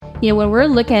when we're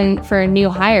looking for new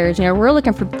hires, we're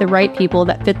looking for the right people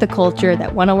that fit the culture,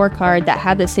 that want to work hard, that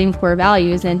have the same core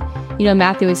values. And,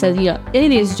 Matthew always says, any of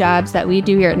these jobs that we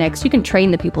do here at Next, you can train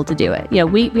the people to do it.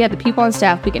 We have the people on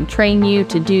staff, we can train you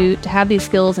to have these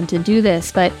skills and to do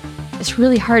this, but it's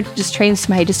really hard to just train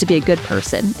somebody just to be a good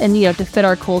person and, to fit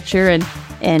our culture and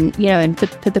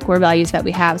fit the core values that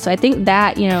we have. So I think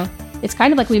that, it's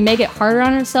kind of like we make it harder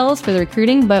on ourselves for the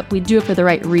recruiting, but we do it for the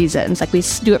right reasons. Like we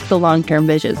do it for the long-term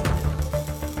vision.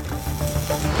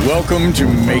 Welcome to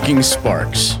Making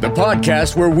Sparks, the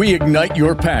podcast where we ignite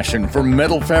your passion for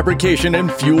metal fabrication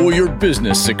and fuel your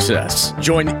business success.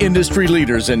 Join industry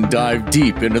leaders and dive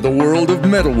deep into the world of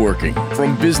metalworking.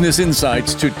 From business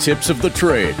insights to tips of the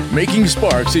trade, Making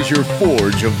Sparks is your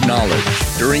forge of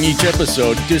knowledge. During each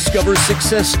episode, discover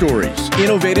success stories,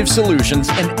 innovative solutions,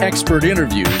 and expert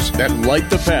interviews that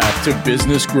light the path to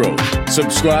business growth.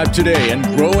 Subscribe today and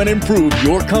grow and improve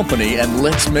your company, and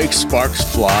let's make sparks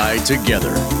fly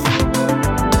together.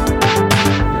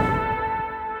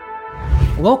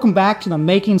 Welcome back to the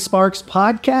Making Sparks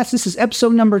podcast. This is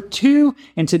episode number 2,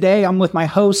 and today I'm with my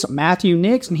host, Matthew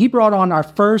Nix, and he brought on our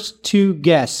first 2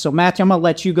 guests. So, Matthew, I'm going to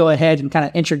let you go ahead and kind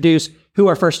of introduce who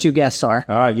our first 2 guests are.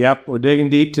 All right, yep, we're digging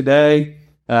deep today.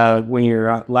 When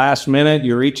you're last minute,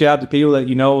 you reach out to people that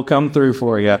you know will come through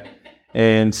for you.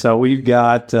 And so we've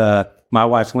got my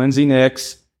wife, Lindsay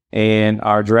Nix, and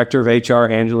our director of HR,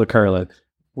 Angela Curlin.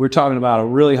 We're talking about a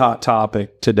really hot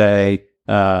topic today.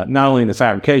 Not only in the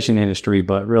fabrication industry,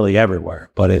 but really everywhere.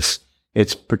 But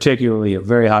it's particularly a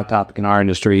very hot topic in our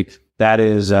industry. That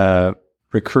is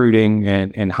recruiting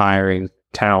and hiring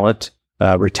talent,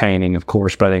 retaining, of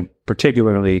course, but I think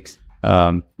particularly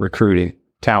recruiting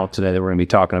talent today that we're going to be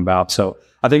talking about. So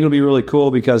I think it'll be really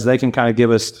cool because they can kind of give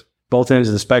us both ends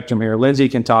of the spectrum here. Lindsay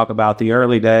can talk about the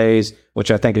early days, which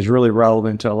I think is really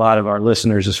relevant to a lot of our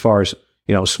listeners as far as,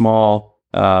 small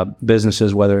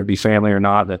businesses, whether it be family or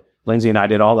not, that Lindsay and I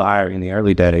did all the hiring in the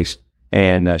early days,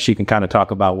 and she can kind of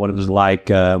talk about what it was like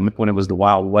when it was the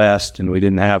Wild West and we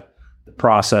didn't have the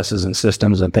processes and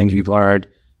systems and things we've learned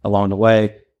along the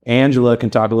way. Angela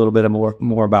can talk a little bit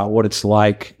more about what it's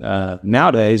like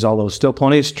nowadays, although still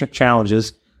plenty of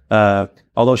challenges.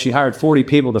 Although she hired 40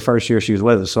 people the first year she was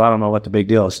with us, so I don't know what the big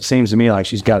deal is. It seems to me like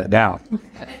she's got it down.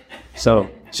 So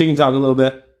she can talk a little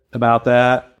bit about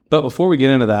that. But before we get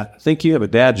into that, I think you have a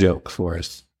dad joke for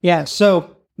us. Yeah,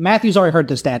 so Matthew's already heard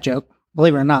this dad joke,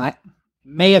 believe it or not.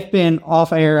 May have been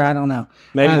off air, I don't know.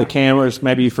 Maybe the cameras,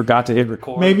 maybe you forgot to hit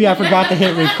record. Maybe I forgot to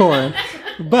hit record.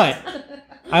 But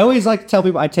I always like to tell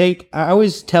people, I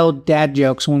always tell dad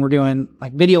jokes when we're doing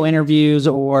like video interviews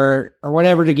or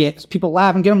whatever to get people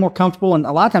laughing, get them more comfortable. And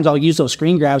a lot of times I'll use those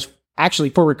screen grabs actually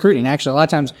for recruiting. Actually, a lot of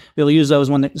times we'll use those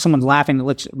when someone's laughing. It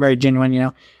looks very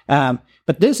genuine,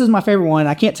 But this is my favorite one.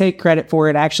 I can't take credit for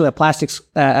it. Actually, a plastics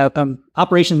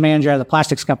operations manager at the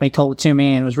plastics company told it to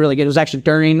me, and it was really good. It was actually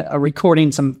during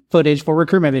recording some footage for a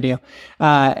recruitment video,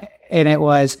 and it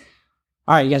was.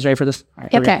 All right, you guys ready for this? All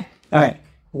right, okay. All right.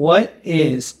 What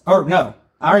is? Oh no,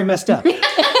 I already messed up. Well,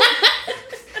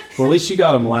 at least you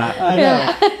got them laughing. I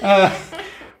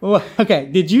know. Okay.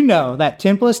 Did you know that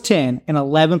 10 plus 10 and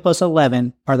 11 plus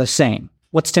 11 are the same?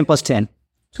 What's 10 plus 10?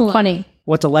 20.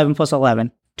 What's 11 plus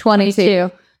 11?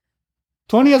 22.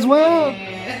 20 as well.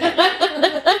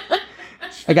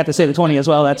 I got to say the 20 as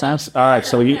well that time. All right,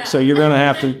 so you're gonna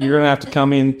have to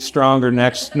come in stronger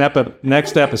next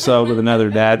episode with another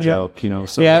dad joke.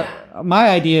 So. Yeah, my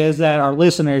idea is that our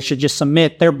listeners should just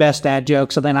submit their best dad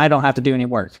joke, so then I don't have to do any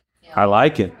work. I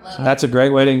like it. That's a great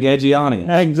way to engage the audience.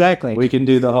 Exactly. We can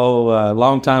do the whole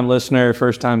long-time listener,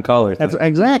 first-time caller thing. That's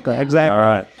exactly.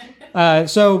 All right.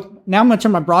 So now I'm going to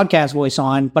turn my broadcast voice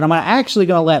on, but I'm actually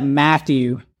going to let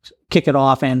Matthew kick it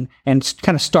off and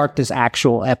kind of start this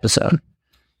actual episode.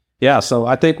 Yeah, so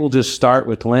I think we'll just start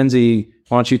with Lindsay.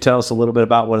 Why don't you tell us a little bit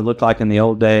about what it looked like in the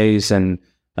old days and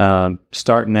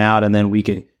starting out, and then we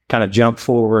can kind of jump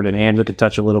forward, and Angela can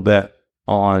touch a little bit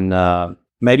on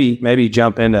maybe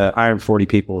jump into hiring 40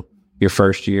 people your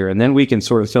first year, and then we can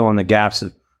sort of fill in the gaps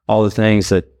of all the things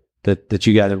that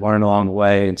you guys have learned along the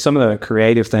way, and some of the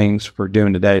creative things we're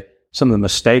doing today, some of the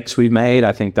mistakes we've made.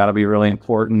 I think that'll be really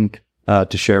important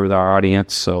to share with our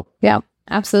audience. So yeah,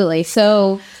 absolutely.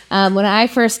 So when I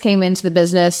first came into the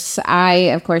business, I,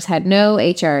 of course, had no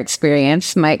HR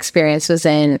experience. My experience was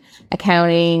in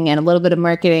accounting and a little bit of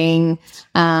marketing,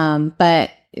 but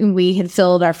we had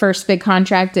filled our first big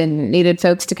contract and needed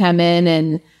folks to come in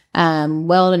and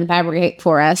weld and fabricate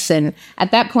for us. And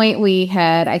at that point, we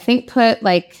had, I think, put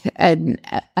like an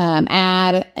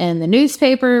ad in the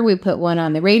newspaper. We put one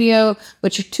on the radio,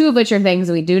 two of which are things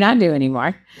we do not do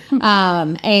anymore.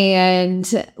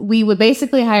 And we would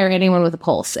basically hire anyone with a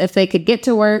pulse. If they could get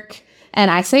to work, and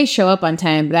I say show up on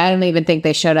time, but I don't even think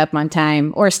they showed up on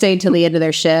time or stayed till the end of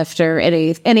their shift or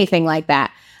anything like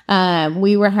that.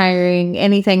 We were hiring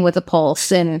anything with a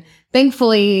pulse. And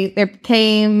thankfully, there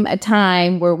came a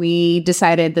time where we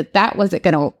decided that wasn't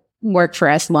going to work for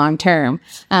us long term,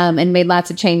 and made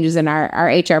lots of changes in our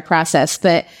HR process.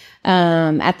 But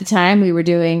at the time, we were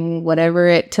doing whatever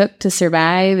it took to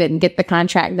survive and get the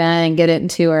contract done and get it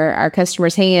into our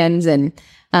customers' hands, and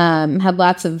had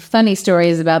lots of funny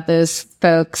stories about those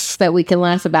folks that we can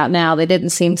laugh about now. They didn't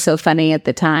seem so funny at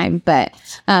the time, but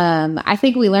I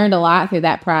think we learned a lot through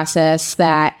that process,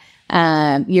 that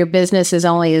your business is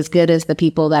only as good as the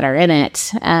people that are in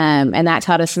it. And that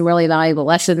taught us some really valuable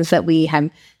lessons that we have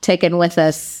taken with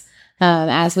us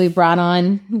as we brought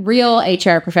on real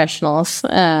HR professionals.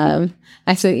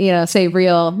 I say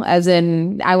real as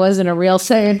in I wasn't a real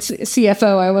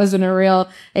CFO. I wasn't a real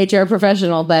HR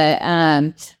professional, but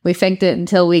we faked it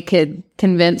until we could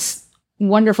convince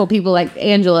wonderful people like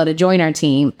Angela to join our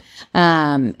team.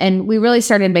 And we really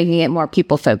started making it more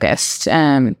people focused,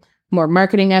 more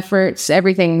marketing efforts.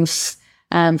 Everything's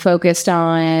focused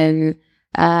on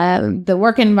the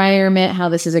work environment, how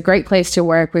this is a great place to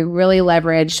work. We really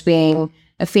leveraged being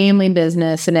a family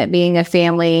business and it being a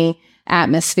family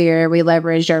atmosphere. We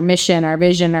leveraged our mission, our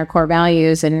vision, our core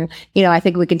values. And, I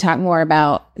think we can talk more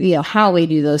about, how we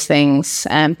do those things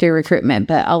through recruitment,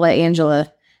 but I'll let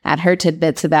Angela add her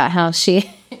tidbits about how she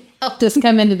helped us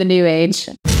come into the new age.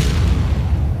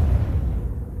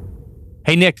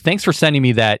 Hey, Nick, thanks for sending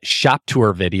me that shop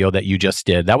tour video that you just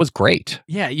did. That was great.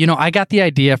 Yeah, I got the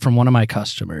idea from one of my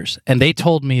customers, and they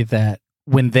told me that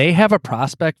when they have a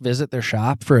prospect visit their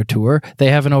shop for a tour, they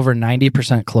have an over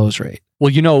 90% close rate.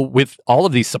 Well, with all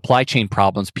of these supply chain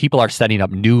problems, people are setting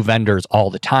up new vendors all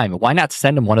the time. Why not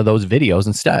send them one of those videos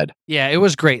instead? Yeah, it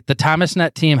was great. The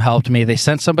ThomasNet team helped me. They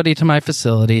sent somebody to my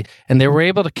facility, and they were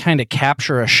able to kind of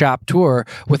capture a shop tour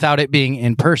without it being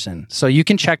in person. So you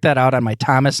can check that out on my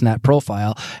ThomasNet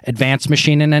profile, Advanced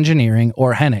Machine and Engineering,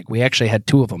 or Hennig. We actually had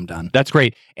 2 of them done. That's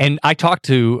great. And I talked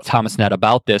to ThomasNet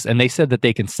about this, and they said that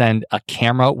they can send a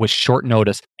camera with short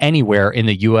notice anywhere in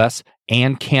the U.S.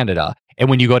 and Canada. And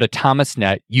when you go to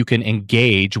ThomasNet, you can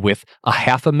engage with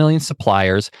 500,000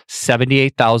 suppliers,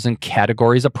 78,000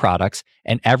 categories of products,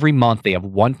 and every month they have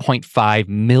 1.5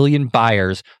 million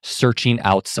buyers searching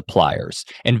out suppliers.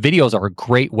 And videos are a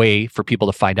great way for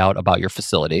people to find out about your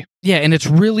facility. Yeah, and it's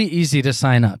really easy to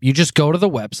sign up. You just go to the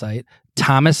website,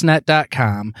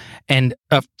 thomasnet.com, and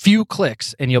a few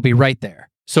clicks, and you'll be right there.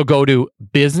 So go to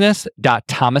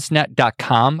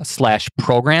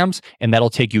business.thomasnet.com/programs, and that'll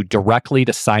take you directly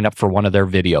to sign up for one of their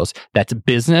videos. That's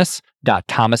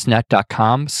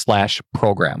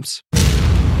business.thomasnet.com/programs.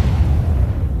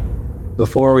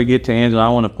 Before we get to Angela, I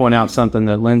want to point out something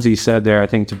that Lindsay said there. I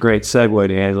think it's a great segue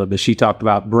to Angela, but she talked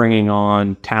about bringing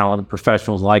on talented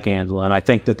professionals like Angela. And I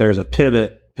think that there's a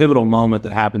pivotal moment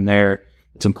that happened there.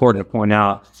 It's important to point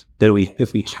out that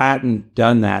if we hadn't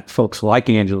done that, folks like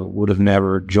Angela would have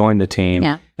never joined the team.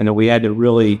 Yeah. And that we had to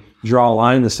really draw a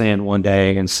line in the sand one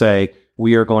day and say,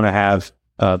 we are going to have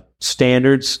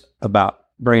standards about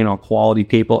bringing on quality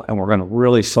people, and we're going to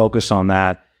really focus on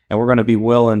that. And we're going to be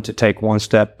willing to take one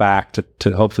step back to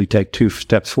hopefully take 2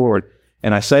 steps forward.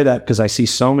 And I say that because I see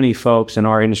so many folks in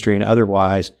our industry and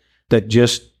otherwise that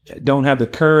just don't have the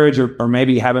courage or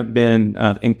maybe haven't been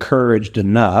encouraged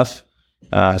enough.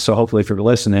 So hopefully if you're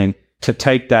listening, to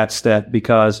take that step,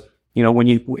 because, we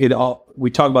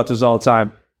talk about this all the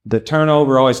time, the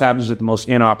turnover always happens at the most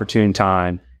inopportune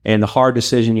time. And the hard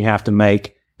decision you have to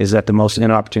make is at the most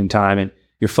inopportune time. And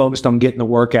you're focused on getting the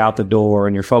work out the door,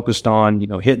 and you're focused on,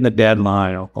 hitting the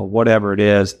deadline or whatever it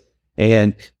is.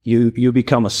 And you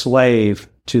become a slave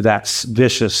to that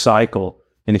vicious cycle.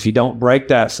 And if you don't break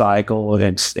that cycle,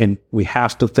 and we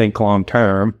have to think long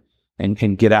term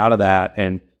and get out of that.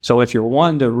 And so if you're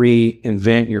wanting to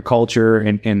reinvent your culture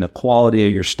and the quality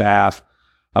of your staff,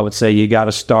 I would say you got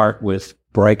to start with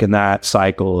breaking that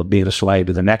cycle of being a slave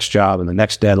to the next job and the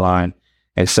next deadline,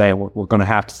 and saying we're going to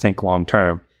have to think long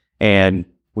term. And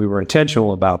we were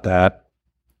intentional about that.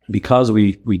 Because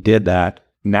we did that,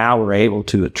 now we're able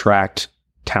to attract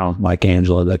talent like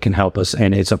Angela that can help us.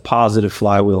 And it's a positive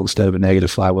flywheel instead of a negative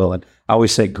flywheel. And I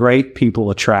always say great people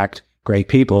attract great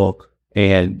people,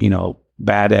 and,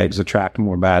 bad eggs attract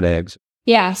more bad eggs.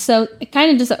 Yeah. So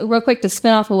kind of just real quick to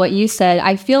spin off of what you said,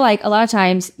 I feel like a lot of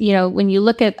times, when you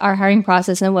look at our hiring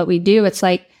process and what we do, it's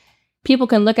like people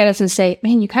can look at us and say,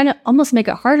 man, you kind of almost make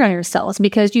it hard on yourselves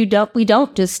because we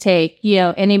don't just take,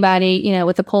 anybody,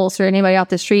 with a pulse or anybody off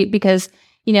the street because,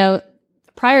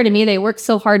 prior to me, they worked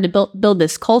so hard to build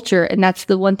this culture. And that's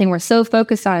the one thing we're so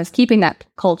focused on is keeping that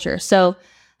culture. So,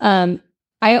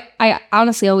 I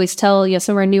honestly always tell,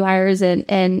 some of our new hires and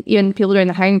even people during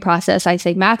the hiring process, I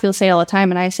say, Matthew will say it all the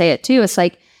time, and I say it too. It's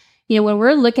like, when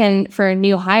we're looking for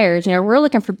new hires, we're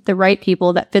looking for the right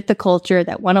people that fit the culture,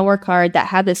 that want to work hard, that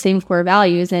have the same core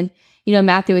values. And,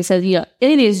 Matthew always says,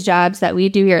 any of these jobs that we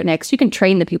do here at Next, you can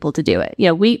train the people to do it.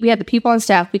 We have the people on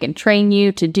staff, we can train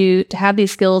you to have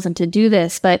these skills and to do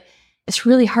this, but it's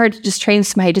really hard to just train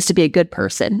somebody just to be a good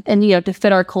person and, to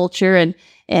fit our culture and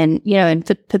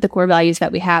fit the core values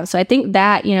that we have. So I think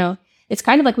that, it's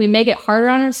kind of like we make it harder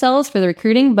on ourselves for the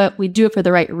recruiting, but we do it for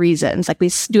the right reasons. Like we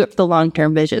do it for the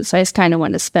long-term vision. So I just kind of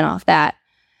wanted to spin off that.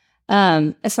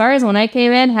 As far as when I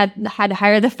came in, had to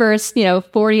hire the first,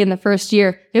 40 in the first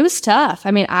year, it was tough.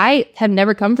 I mean, I had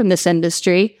never come from this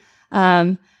industry.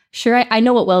 Sure, I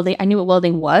knew what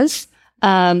welding was.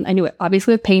 I knew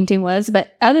obviously what painting was,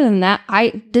 but other than that, I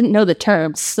didn't know the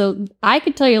terms. So I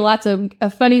could tell you lots of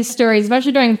funny stories,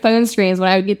 especially during phone screens when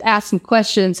I would get asked some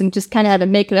questions and just kind of had to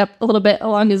make it up a little bit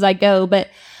along as I go. But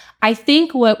I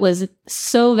think what was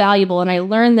so valuable, and I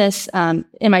learned this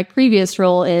in my previous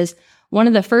role, is one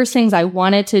of the first things I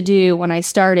wanted to do when I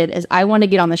started is I wanted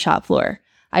to get on the shop floor.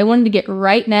 I wanted to get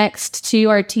right next to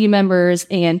our team members,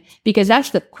 and because that's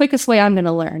the quickest way I'm going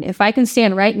to learn. If I can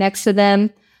stand right next to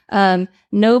them.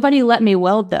 Nobody let me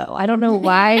weld though. I don't know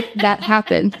why that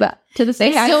happened, but to this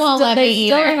day, they still won't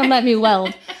let me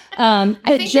weld. I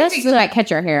think just so that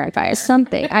catch our hair on fire.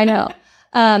 Something, I know.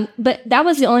 But that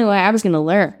was the only way I was going to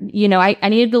learn. I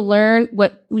needed to learn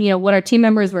what our team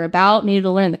members were about, needed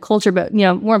to learn the culture, but,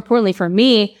 more importantly for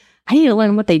me, I needed to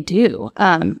learn what they do,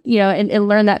 and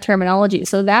learn that terminology.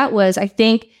 So that was, I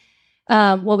think,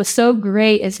 what was so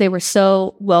great is they were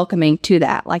so welcoming to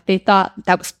that. Like they thought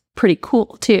that was pretty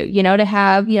cool too, to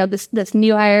have, this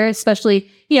new hire,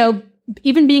 especially,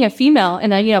 even being a female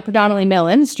in a, predominantly male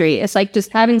industry. It's like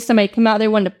just having somebody come out there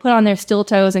wanting to put on their steel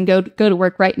toes and go to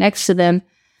work right next to them.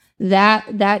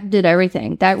 That did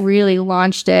everything. That really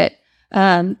launched it,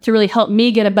 to really help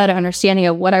me get a better understanding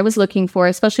of what I was looking for,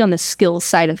 especially on the skills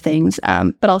side of things,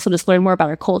 but also just learn more about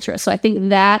our culture. So I think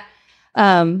that,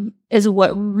 is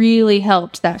what really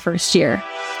helped that first year.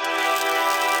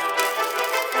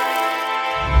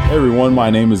 Hey everyone, my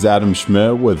name is Adam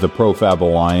Schmidt with the ProFab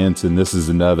Alliance, and this is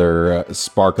another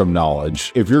Spark of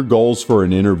Knowledge. If your goals for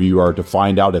an interview are to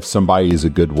find out if somebody is a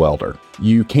good welder,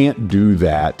 you can't do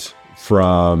that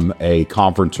from a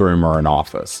conference room or an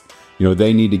office.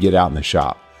 They need to get out in the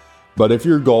shop. But if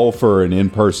your goal for an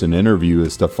in-person interview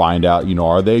is to find out,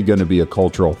 are they going to be a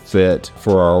cultural fit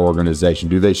for our organization?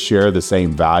 Do they share the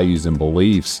same values and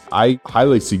beliefs? I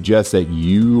highly suggest that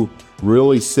you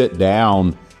really sit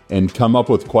down and come up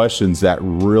with questions that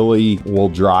really will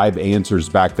drive answers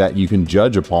back that you can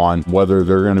judge upon whether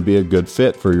they're going to be a good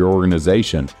fit for your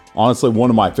organization. Honestly, one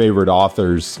of my favorite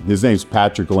authors, his name's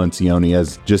Patrick Lencioni,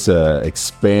 has just an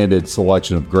expanded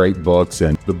selection of great books.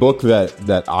 And the book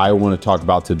that I want to talk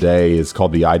about today is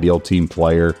called The Ideal Team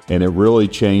Player. And it really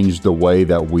changed the way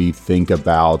that we think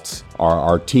about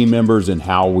our team members and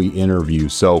how we interview.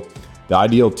 So the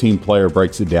Ideal Team Player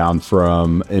breaks it down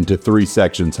into 3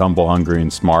 sections: humble, hungry,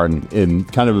 and smart, and in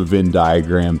kind of a Venn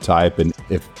diagram type. And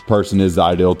if a person is the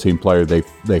ideal team player,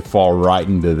 they fall right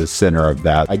into the center of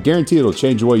that. I guarantee it'll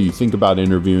change the way you think about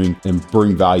interviewing and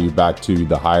bring value back to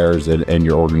the hires and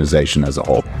your organization as a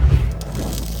whole.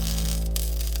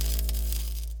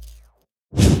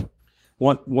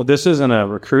 Well, this isn't a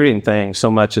recruiting thing so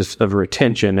much as of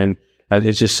retention, and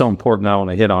it's just so important. I want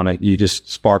to hit on it. You just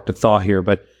sparked a thought here,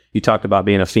 but you talked about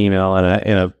being a female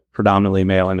in a predominantly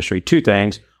male industry. 2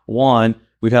 things. One,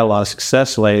 we've had a lot of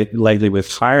success lately with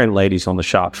hiring ladies on the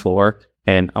shop floor.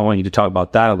 And I want you to talk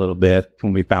about that a little bit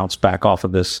when we bounce back off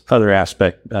of this other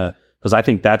aspect, because I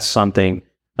think that's something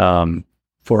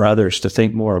for others to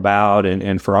think more about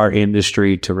and for our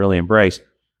industry to really embrace.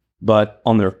 But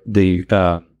on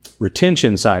the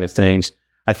retention side of things,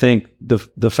 I think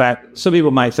the fact, some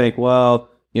people might think, well,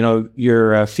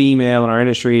 you're a female in our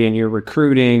industry and you're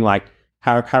recruiting, like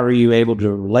how are you able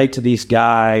to relate to these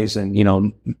guys and,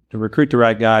 to recruit the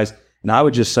right guys? And I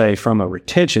would just say from a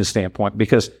retention standpoint,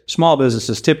 because small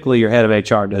businesses, typically your head of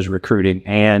HR does recruiting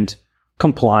and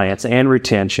compliance and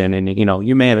retention. And,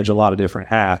 you manage a lot of different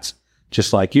hats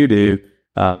just like you do.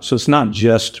 So it's not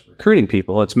just recruiting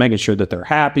people, it's making sure that they're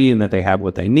happy and that they have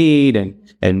what they need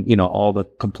and all the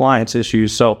compliance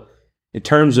issues. So in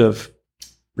terms of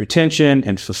retention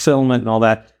and fulfillment and all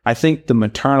that, I think the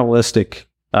maternalistic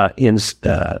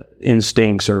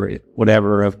instincts or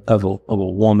whatever of a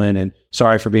woman. And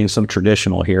sorry for being some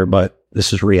traditional here, but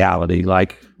this is reality.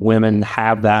 Like, women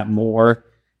have that more.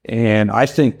 And I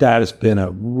think that has been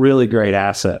a really great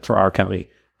asset for our company.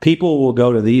 People will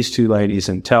go to these two ladies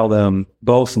and tell them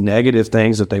both negative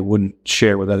things that they wouldn't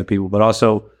share with other people, but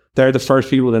also they're the first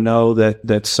people to know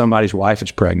that somebody's wife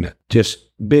is pregnant. Just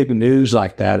big news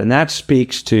like that. And that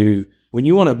speaks to when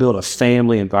you want to build a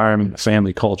family environment, a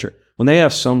family culture, when they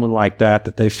have someone like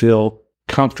that they feel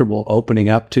comfortable opening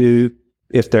up to,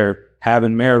 if they're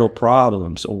having marital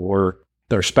problems or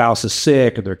their spouse is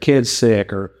sick or their kid's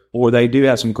sick or they do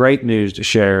have some great news to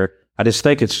share. I just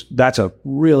think that's a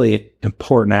really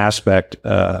important aspect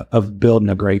of building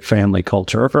a great family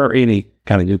culture or for any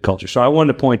kind of new culture. So I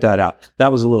wanted to point that out.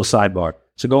 That was a little sidebar.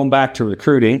 So going back to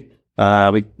recruiting,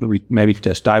 we maybe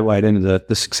just dive right into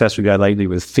the success we got lately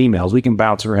with females. We can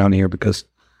bounce around here because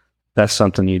that's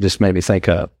something you just made me think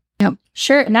of. Yep.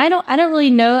 Sure. And I don't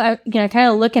really know, kind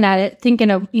of looking at it,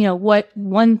 thinking of, what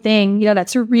one thing,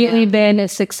 that's really been a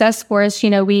success for us.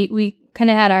 We kind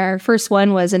of had our first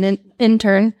one was an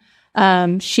intern.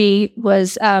 She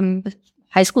was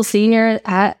high school senior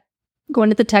going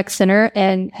to the tech center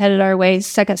and headed our way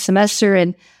second semester.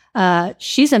 And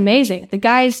she's amazing. The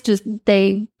guys just,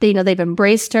 they've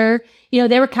embraced her.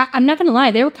 They were, I'm not going to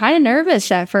lie, they were kind of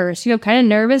nervous at first, kind of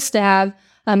nervous to have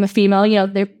a female,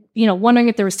 they're, wondering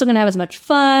if they were still going to have as much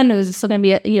fun, it was still going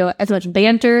to be, as much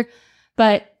banter,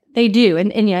 but they do.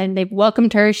 And they've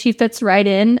welcomed her. She fits right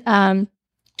in.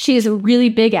 She is a really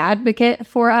big advocate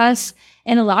for us.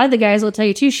 And a lot of the guys will tell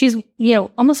you too, she's,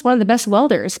 almost one of the best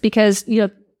welders because,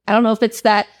 I don't know if it's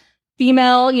that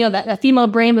female, that female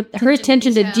brain, but her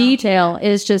attention to detail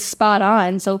is just spot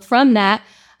on. So from that,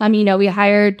 we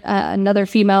hired another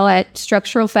female at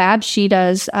Structural Fab. She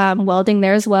does welding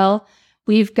there as well.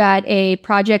 We've got a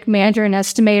project manager and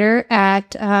estimator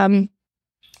at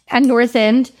North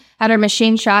End at our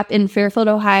machine shop in Fairfield,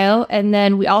 Ohio. And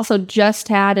then we also just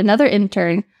had another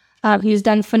intern who's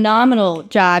done a phenomenal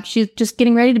job. She's just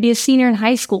getting ready to be a senior in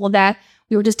high school that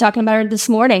we were just talking about her this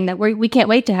morning that we can't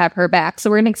wait to have her back. So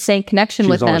we're going to stay in connection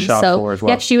with them.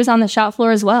 Yeah, she was on the shop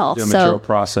floor as well. Doing material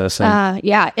processing.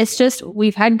 It's just,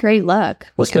 we've had great luck.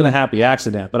 Well, it's been a happy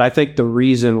accident. But I think the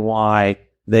reason why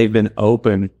they've been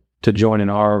open to joining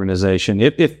our organization,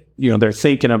 if they're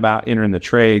thinking about entering the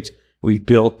trades, we've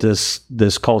built this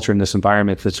culture and this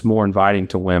environment that's more inviting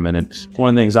to women. And one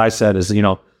of the things I said is,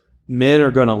 men are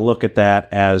going to look at that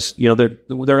as, they're going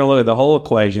to look at the whole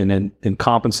equation, and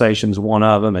compensation's one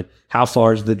of them, and how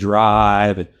far is the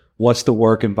drive, and what's the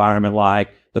work environment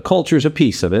like. The culture is a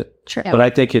piece of it, sure. But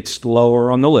I think it's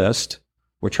lower on the list.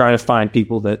 We're trying to find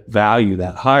people that value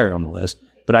that higher on the list.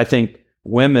 But I think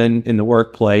women in the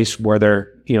workplace where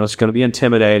they're, it's going to be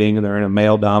intimidating and they're in a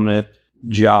male dominant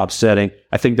job setting,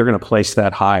 I think they're going to place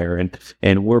that higher.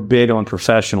 And we're big on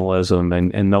professionalism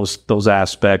and those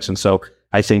aspects. And so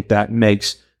I think that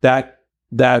makes that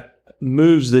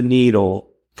moves the needle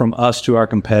from us to our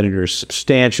competitors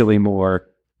substantially more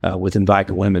with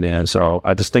inviting women in. So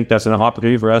I just think that's an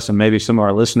opportunity for us and maybe some of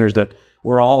our listeners that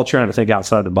we're all trying to think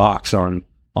outside the box on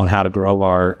how to grow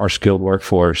our skilled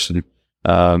workforce.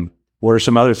 And what are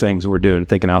some other things we're doing,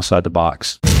 thinking outside the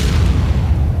box?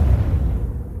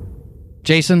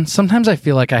 Jason, sometimes I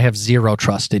feel like I have zero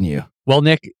trust in you. Well,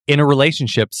 Nick, in a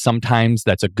relationship, sometimes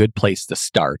that's a good place to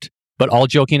start. But all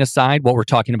joking aside, what we're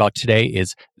talking about today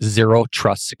is zero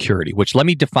trust security, which let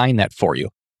me define that for you.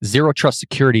 Zero trust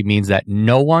security means that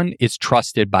no one is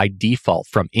trusted by default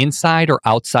from inside or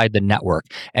outside the network,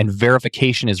 and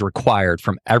verification is required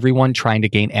from everyone trying to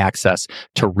gain access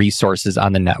to resources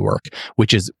on the network,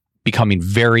 which is becoming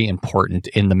very important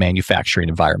in the manufacturing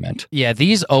environment. Yeah,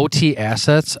 these OT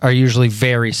assets are usually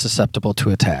very susceptible to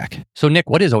attack. So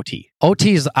Nick, what is OT?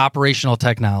 OT is operational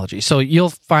technology. So you'll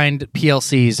find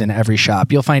PLCs in every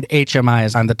shop. You'll find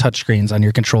HMIs on the touchscreens, on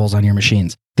your controls, on your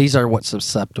machines. These are what's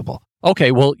susceptible.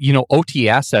 Okay, well, OT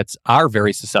assets are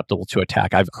very susceptible to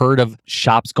attack. I've heard of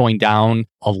shops going down,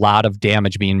 a lot of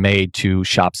damage being made to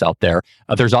shops out there.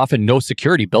 There's often no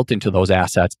security built into those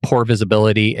assets, poor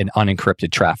visibility, and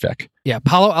unencrypted traffic. Yeah,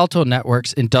 Palo Alto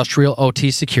Networks Industrial OT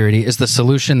Security is the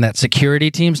solution that security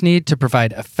teams need to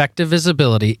provide effective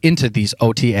visibility into these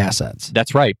OT assets.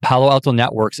 That's right. Palo Alto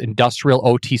Networks Industrial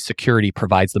OT Security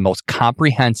provides the most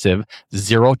comprehensive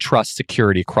zero trust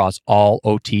security across all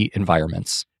OT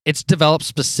environments. It's developed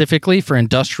specifically for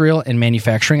industrial and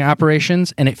manufacturing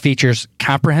operations, and it features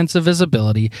comprehensive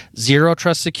visibility, zero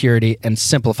trust security, and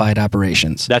simplified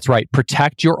operations. That's right.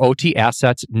 Protect your OT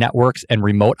assets, networks, and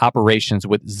remote operations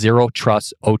with zero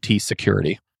trust OT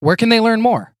security. Where can they learn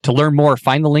more? To learn more,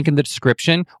 find the link in the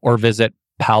description or visit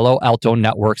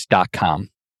PaloAltoNetworks.com.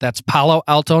 That's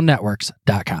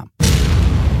PaloAltoNetworks.com.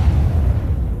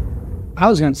 I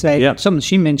was going to say something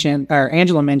she mentioned, or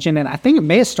Angela mentioned, and I think it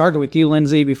may have started with you,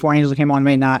 Lindsay, before Angela came on,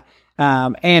 may not.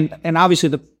 And obviously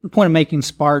the point of Making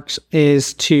Sparks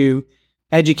is to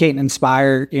educate and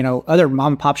inspire, other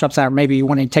mom and pop shops that are maybe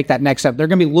wanting to take that next step. They're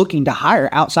going to be looking to hire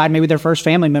outside, maybe their first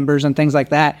family members and things like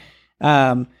that.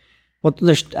 I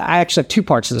actually have two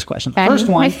parts to this question. The first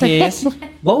one is,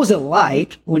 what was it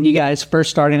like when you guys first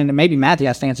started, and maybe Matthew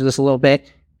has to answer this a little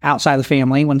bit, outside the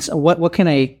family, what can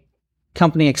a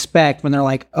company expect when they're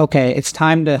like, okay, it's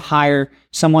time to hire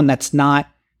someone that's not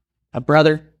a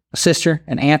brother, a sister,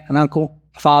 an aunt, an uncle,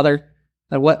 a father?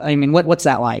 What's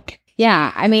that like?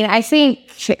 Yeah, I think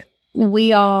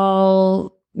we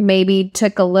all maybe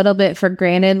took a little bit for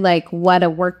granted, like what a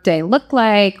workday looked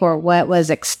like or what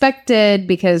was expected,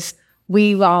 because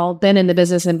we've all been in the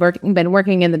business and been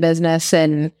working in the business,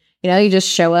 and you just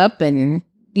show up and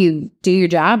you do your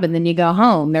job and then you go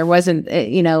home. There wasn't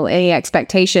any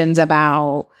expectations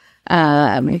about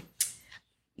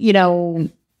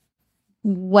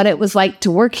what it was like to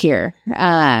work here.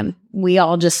 We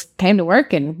all just came to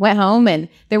work and went home, and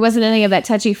there wasn't any of that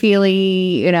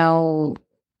touchy-feely,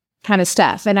 kind of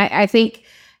stuff. And I think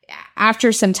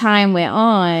after some time went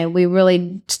on, we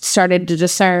really started to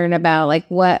discern about like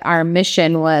what our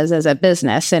mission was as a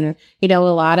business. And, a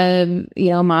lot of,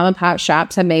 mom and pop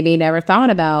shops have maybe never thought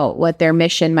about what their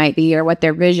mission might be or what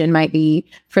their vision might be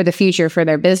for the future for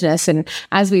their business. And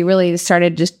as we really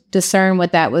started to discern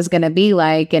what that was going to be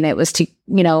like, and it was to,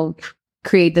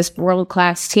 create this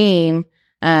world-class team,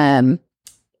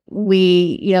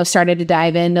 we, started to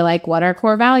dive into like what our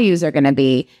core values are going to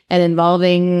be and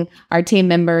involving our team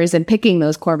members and picking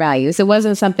those core values. It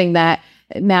wasn't something that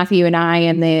Matthew and I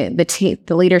and the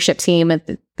leadership team at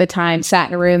the time sat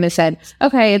in a room and said,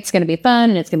 okay, it's going to be fun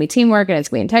and it's going to be teamwork and it's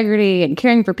going to be integrity and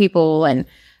caring for people and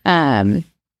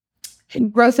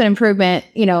growth and improvement.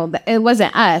 It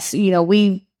wasn't us.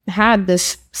 We had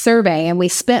this survey and we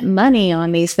spent money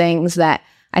on these things that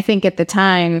I think at the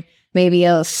time, maybe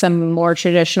some more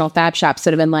traditional fab shops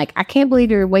that have been like, I can't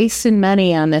believe you're wasting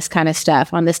money on this kind of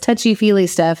stuff, on this touchy-feely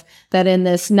stuff that in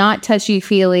this not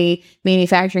touchy-feely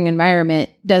manufacturing environment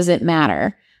doesn't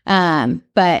matter.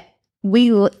 But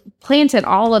we planted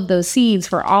all of those seeds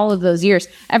for all of those years.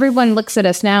 Everyone looks at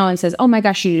us now and says, oh my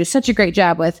gosh, you do such a great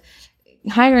job with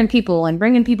hiring people and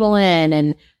bringing people in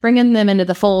and bringing them into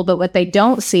the fold. But what they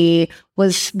don't see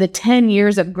was the 10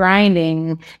 years of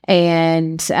grinding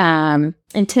and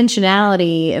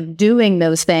intentionality of doing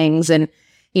those things. And,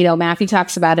 Matthew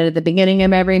talks about it at the beginning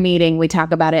of every meeting. We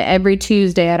talk about it every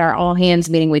Tuesday at our all hands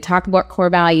meeting. We talk about core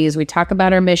values. We talk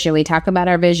about our mission. We talk about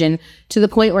our vision, to the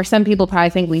point where some people probably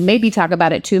think we maybe talk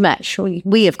about it too much.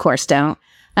 We of course don't.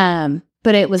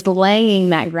 But it was laying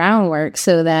that groundwork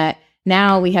so that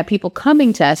now we have people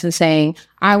coming to us and saying,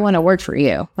 I want to work for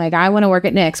you. Like, I want to work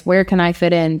at Nix. Where can I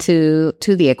fit into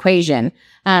the equation?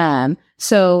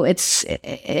 So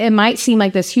it might seem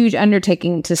like this huge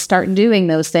undertaking to start doing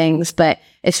those things, but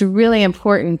it's really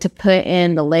important to put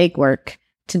in the legwork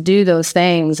to do those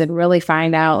things and really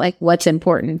find out like what's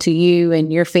important to you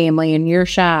and your family and your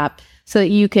shop, so that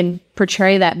you can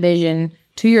portray that vision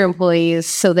to your employees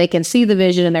so they can see the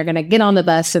vision and they're going to get on the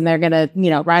bus and they're going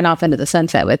to, ride off into the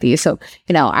sunset with you. So,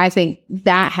 I think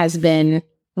that has been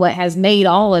what has made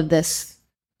all of this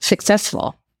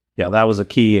successful. Yeah, that was a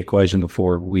key equation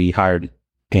before we hired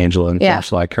Angela and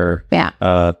folks like her.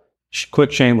 Yeah.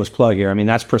 Quick shameless plug here.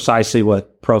 That's precisely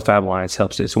what ProFab Alliance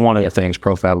helps. It's one of the things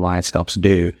ProFab Alliance helps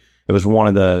do. It was one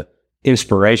of the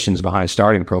inspirations behind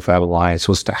starting ProFab Alliance,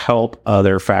 was to help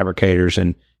other fabricators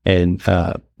and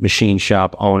machine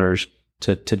shop owners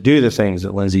to do the things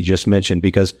that Lindsay just mentioned,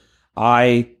 because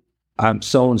I'm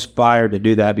so inspired to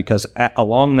do that, because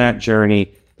along that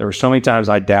journey, there were so many times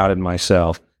I doubted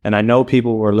myself. And I know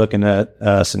people were looking at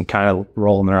us and kind of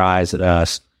rolling their eyes at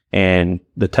us and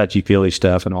the touchy-feely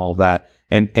stuff and all of that.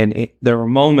 And there were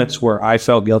moments where I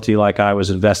felt guilty, like I was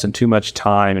investing too much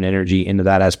time and energy into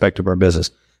that aspect of our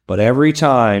business. But every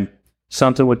time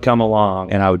something would come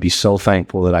along, and I would be so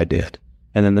thankful that I did.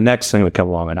 And then the next thing would come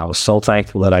along, and I was so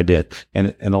thankful that I did.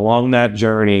 And along that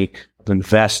journey of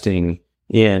investing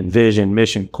in vision,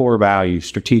 mission, core values,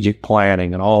 strategic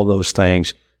planning, and all those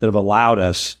things that have allowed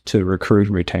us to recruit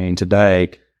and retain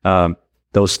today,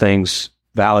 those things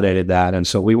validated that. And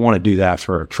so we want to do that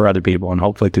for other people, and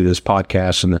hopefully through this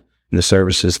podcast and the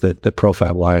services that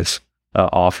ProFab Alliance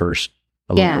offers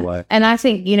along the way. And I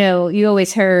think, you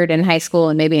always heard in high school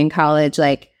and maybe in college,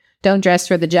 like, don't dress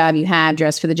for the job you had,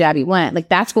 dress for the job you want. Like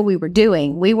that's what we were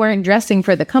doing. We weren't dressing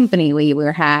for the company we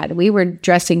had. We were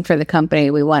dressing for the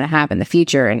company we want to have in the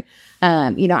future. And,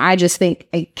 I just think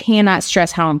I cannot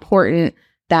stress how important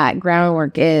that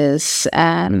groundwork is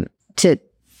to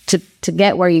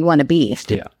get where you want to be.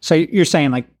 Yeah. So you're saying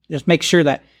like, just make sure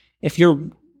that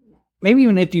maybe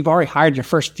even if you've already hired your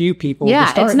first few people.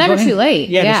 It's never too late.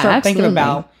 Yeah, start thinking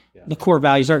about the core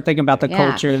values, start thinking about the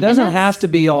culture. It doesn't have to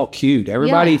be all cute.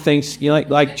 Everybody thinks,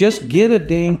 like just get a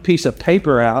dang piece of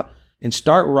paper out and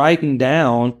start writing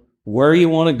down where you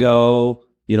want to go,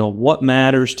 what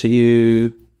matters to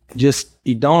you. Just,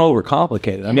 you don't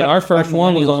overcomplicate it. I mean, our first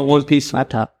one was on one piece of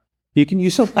laptop. You can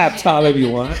use a laptop if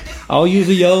you want. I'll use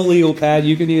a yellow legal pad.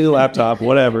 You can use a laptop,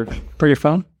 whatever. For your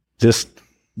phone? Just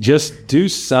do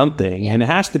something, and it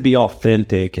has to be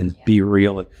authentic and be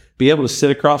real, and be able to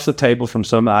sit across the table from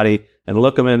somebody and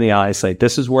look them in the eye and say,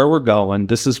 this is where we're going.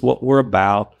 This is what we're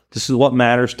about. This is what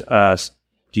matters to us.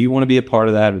 Do you want to be a part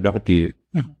of that, or don't you?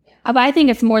 But I think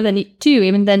it's more than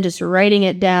even than just writing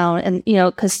it down. And,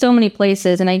 because so many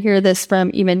places, and I hear this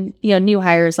from even, new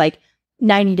hires, like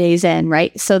 90 days in,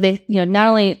 right? So they, not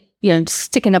only,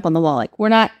 sticking up on the wall, like we're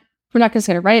not just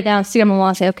going to write it down, stick it on the wall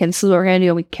and say, okay, this is what we're going to do.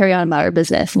 And we carry on about our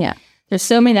business. Yeah. There's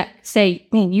so many that say,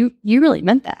 man, you really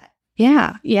meant that.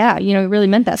 Yeah. You really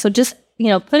meant that. So just,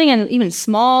 putting in even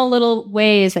small little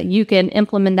ways that you can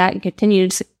implement that and continue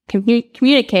to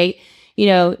communicate,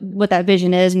 what that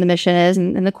vision is and the mission is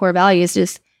and the core values,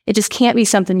 it just can't be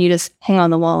something you just hang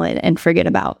on the wall and forget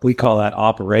about. We call that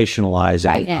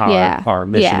operationalizing our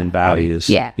mission and values.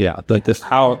 Yeah. Like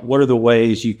what are the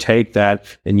ways you take that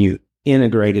and you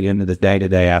integrate it into the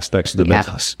day-to-day aspects of the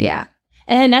business? Yeah.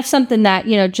 And that's something that,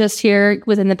 just here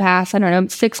within the past,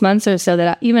 6 months or so,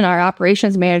 that even our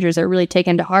operations managers are really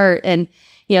taking to heart. And,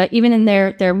 even in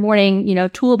their morning,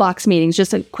 toolbox meetings,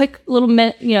 just a quick little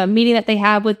meeting that they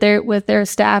have with their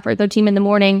staff or their team in the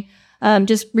morning,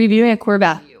 just reviewing a core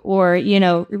value or,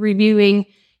 reviewing,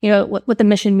 what the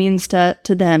mission means to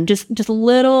them. Just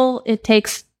little, it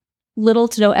takes little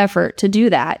to no effort to do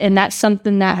that. And that's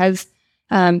something that has,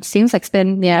 seems like it's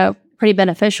been, pretty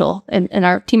beneficial, and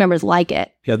our team members like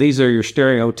it. Yeah, these are your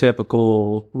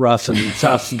stereotypical rough and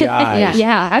tough guys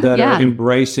that are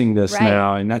embracing this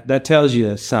now, and that tells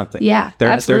you something. Yeah,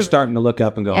 they're starting to look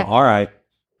up and go, all right,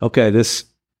 okay, this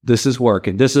is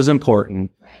working, this is important,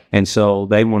 and so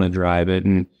they want to drive it.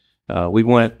 And we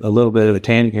went a little bit of a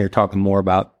tangent here, talking more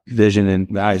about vision and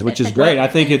values, which is great. I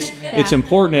think it's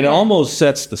important, and it almost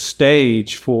sets the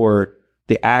stage for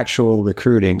the actual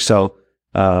recruiting. So.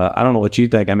 I don't know what you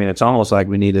think. I mean, it's almost like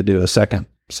we need to do a second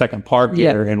part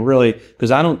here, and really, because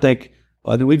I think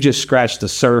we've just scratched the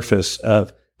surface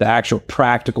of the actual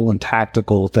practical and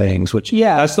tactical things. Which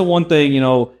that's the one thing,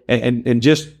 and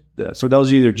just for those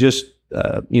of you that are just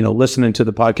listening to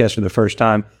the podcast for the first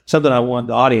time, something I want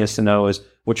the audience to know is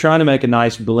we're trying to make a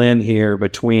nice blend here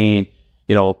between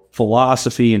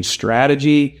philosophy and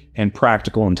strategy and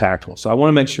practical and tactical. So I want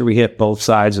to make sure we hit both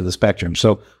sides of the spectrum.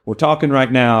 So we're talking right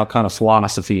now kind of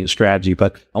philosophy and strategy,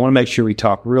 but I want to make sure we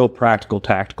talk real practical,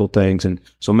 tactical things. And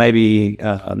so maybe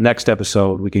next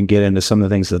episode, we can get into some of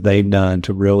the things that they've done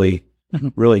to really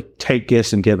take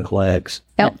this and give it legs.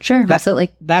 Oh, sure.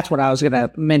 Absolutely. That's what I was going to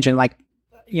mention. Like,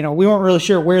 we weren't really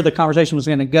sure where the conversation was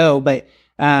going to go, but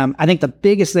I think the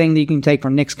biggest thing that you can take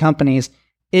from Nick's companies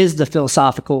is the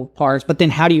philosophical parts, but then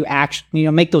how do you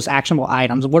make those actionable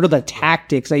items? What are the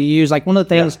tactics that you use? Like one of the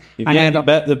things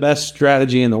the best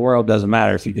strategy in the world doesn't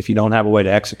matter if you don't have a way to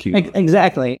execute.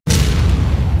 Exactly.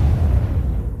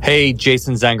 Hey,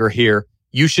 Jason Zenger here.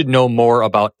 You should know more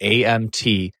about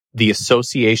AMT, the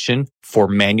Association for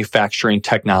Manufacturing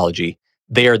Technology.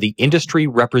 They are the industry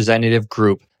representative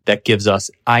group that gives us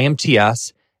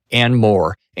IMTS and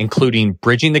more, including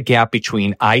bridging the gap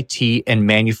between IT and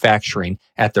manufacturing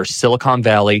at their Silicon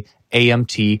Valley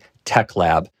AMT Tech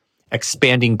Lab,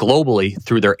 expanding globally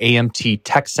through their AMT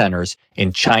Tech Centers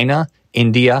in China,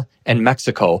 India, and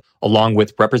Mexico, along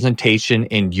with representation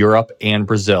in Europe and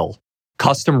Brazil.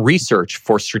 Custom research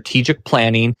for strategic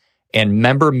planning and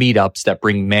member meetups that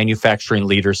bring manufacturing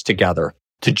leaders together.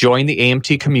 To join the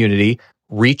AMT community,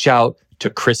 reach out to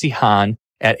Chrissy Hahn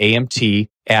at AMT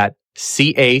at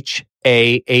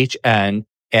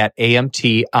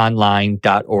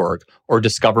CHAHN@amtonline.org or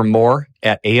discover more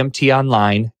at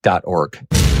amtonline.org.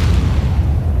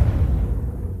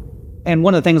 And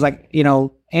one of the things, like,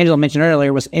 Angela mentioned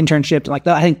earlier was internships. Like,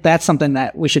 I think that's something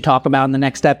that we should talk about in the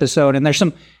next episode. And there's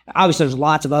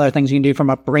lots of other things you can do from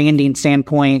a branding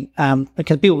standpoint,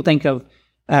 because people think of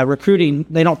recruiting,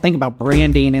 they don't think about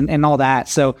branding and all that.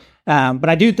 So, but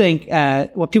I do think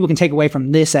what people can take away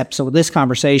from this episode, this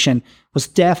conversation, was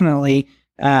definitely,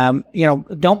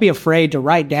 don't be afraid to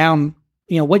write down,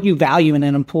 what you value in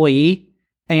an employee.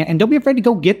 And don't be afraid to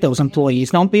go get those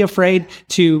employees. Don't be afraid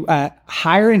to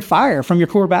hire and fire from your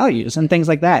core values and things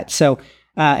like that. So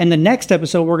in the next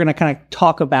episode, we're going to kind of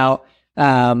talk about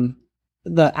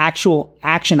the actual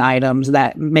action items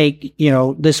that make,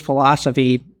 this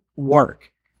philosophy work.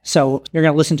 So you're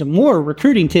going to listen to more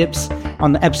recruiting tips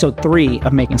on the episode 3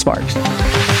 of Making Sparks.